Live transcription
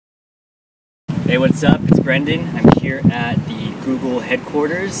Hey, what's up? It's Brendan. I'm here at the Google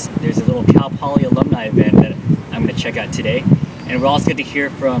headquarters. There's a little Cal Poly alumni event that I'm going to check out today. And we're also going to hear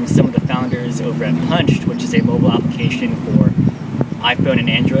from some of the founders over at Punched, which is a mobile application for iPhone and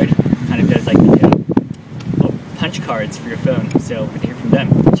Android. Kind of does like the punch cards for your phone. So we're going to hear from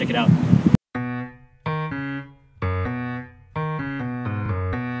them. Check it out.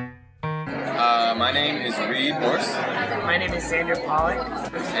 My name is Reed Morse. My name is Xander Pollock.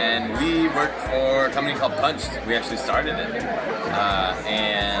 And we work for a company called Punched. We actually started it.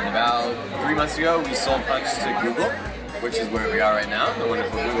 And about 3 months ago, we sold Punched to Google, which is where we are right now, the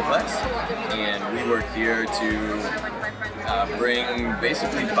wonderful Googleplex. And we work here to bring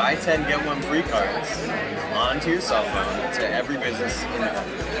basically buy 10, get 1 free cards onto your cell phone to every business in the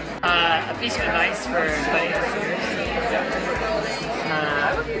country. A piece of advice for budding entrepreneurs.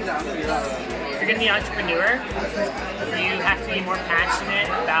 If you're going to be an entrepreneur, you have to be more passionate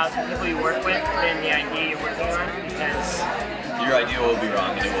about the people you work with than the idea you're working on, because your idea will be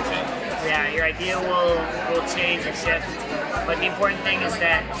wrong and it will change. Yeah, your idea will change and shift, but the important thing is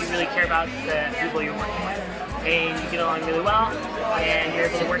that you really care about the people you're working with, and you get along really well, and you're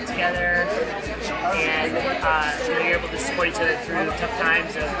able to work together, and you're able to support each other through tough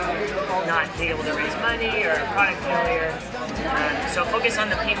times of not being able to raise money or product failure. So focus on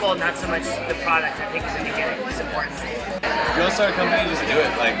the people, not so much the product. I think in the beginning is important. If you want to start a company, just do it.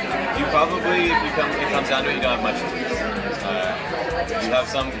 Like, you probably, if it comes down to it, you don't have much to lose. You have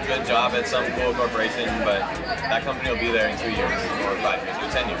some good job at some cool corporation, but that company will be there in 2 years, or 5 years, or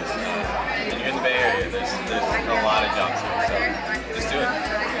 10 years. And you're in the Bay Area, there's a lot of jobs here, so just do it. You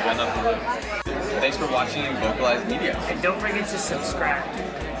got nothing to lose. Thanks for watching Vocalize Media. And don't forget to subscribe.